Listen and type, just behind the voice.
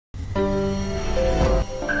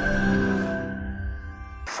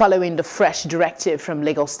following the fresh directive from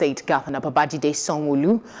Lagos State Governor Babajide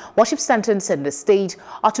Sanwo-Olu, worship centers in the state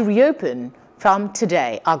are to reopen from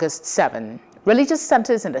today, August 7. Religious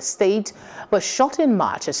centers in the state were shut in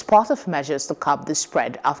March as part of measures to curb the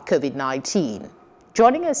spread of COVID-19.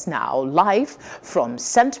 Joining us now live from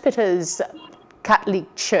St. Peter's Catholic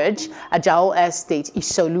Church, Ajao Estate,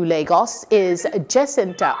 Isolu, Lagos, is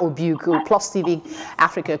Jacinta Obiuku, Plus TV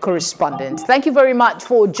Africa correspondent. Thank you very much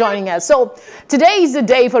for joining us. So today is the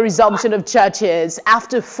day for resumption of churches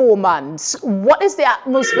after 4 months. What is the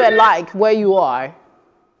atmosphere like where you are?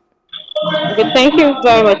 Okay, thank you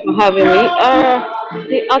very much for having me.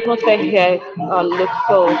 The atmosphere here looks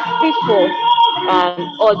so peaceful and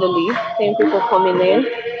orderly, seeing people coming in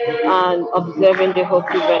and observing the whole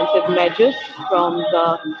preventive measures from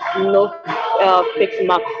the no fixed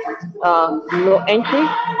marks, no entry,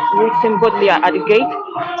 written boldly at the gate,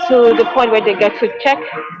 to the point where they get to check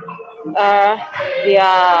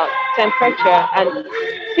their temperature, and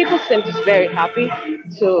people seem to be very happy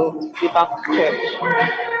to be back to church.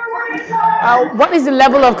 What is the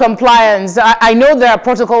level of compliance? I know there are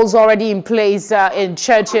protocols already in place in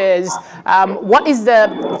churches. What is the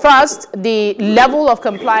level of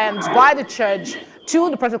compliance by the church to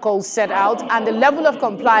the protocols set out, and the level of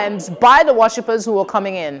compliance by the worshippers who are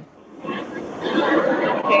coming in?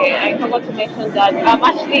 Okay, I forgot to mention that I'm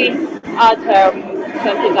actually at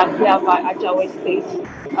St. Peter's Ajao Estate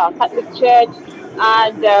Catholic Church,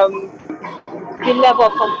 and the level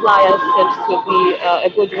of compliance seems to be a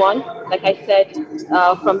good one. Like I said,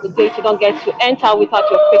 from the gate you don't get to enter without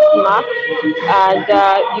your fixed mark, and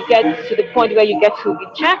you get to the point where you get to be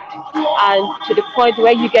checked, and to the point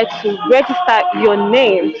where you get to register your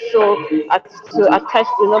name, so to attest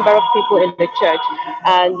the number of people in the church.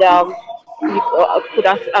 And you could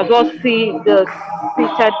as well see the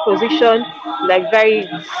seated position, like very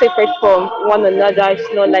separate from one another.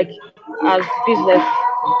 It's not like as business,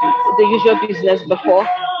 the usual business before.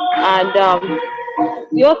 And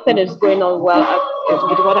the whole thing is going on well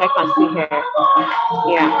with what I can see here.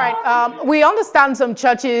 Yeah. All right. We understand some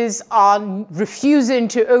churches are refusing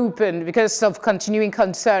to open because of continuing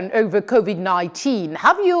concern over COVID-19.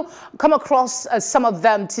 Have you come across some of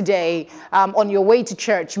them today on your way to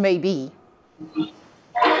church, maybe?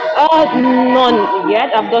 None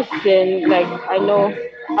yet. I've just seen, like, I know,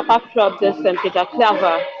 apart from the St. Peter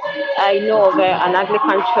Claver, I know of an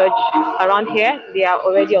Anglican church around here. They are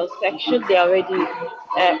already on section. They are already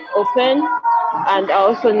open. And I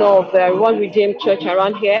also know of one Redeemed church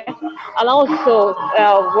around here. And also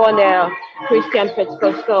one Christian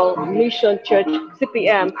Pentecostal Mission Church,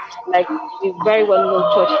 CPM, like a very well-known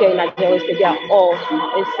church here in Nigeria. So they are all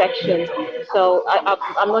in section. So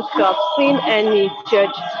I'm not sure I've seen any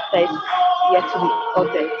church that is yet to be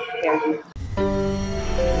open here.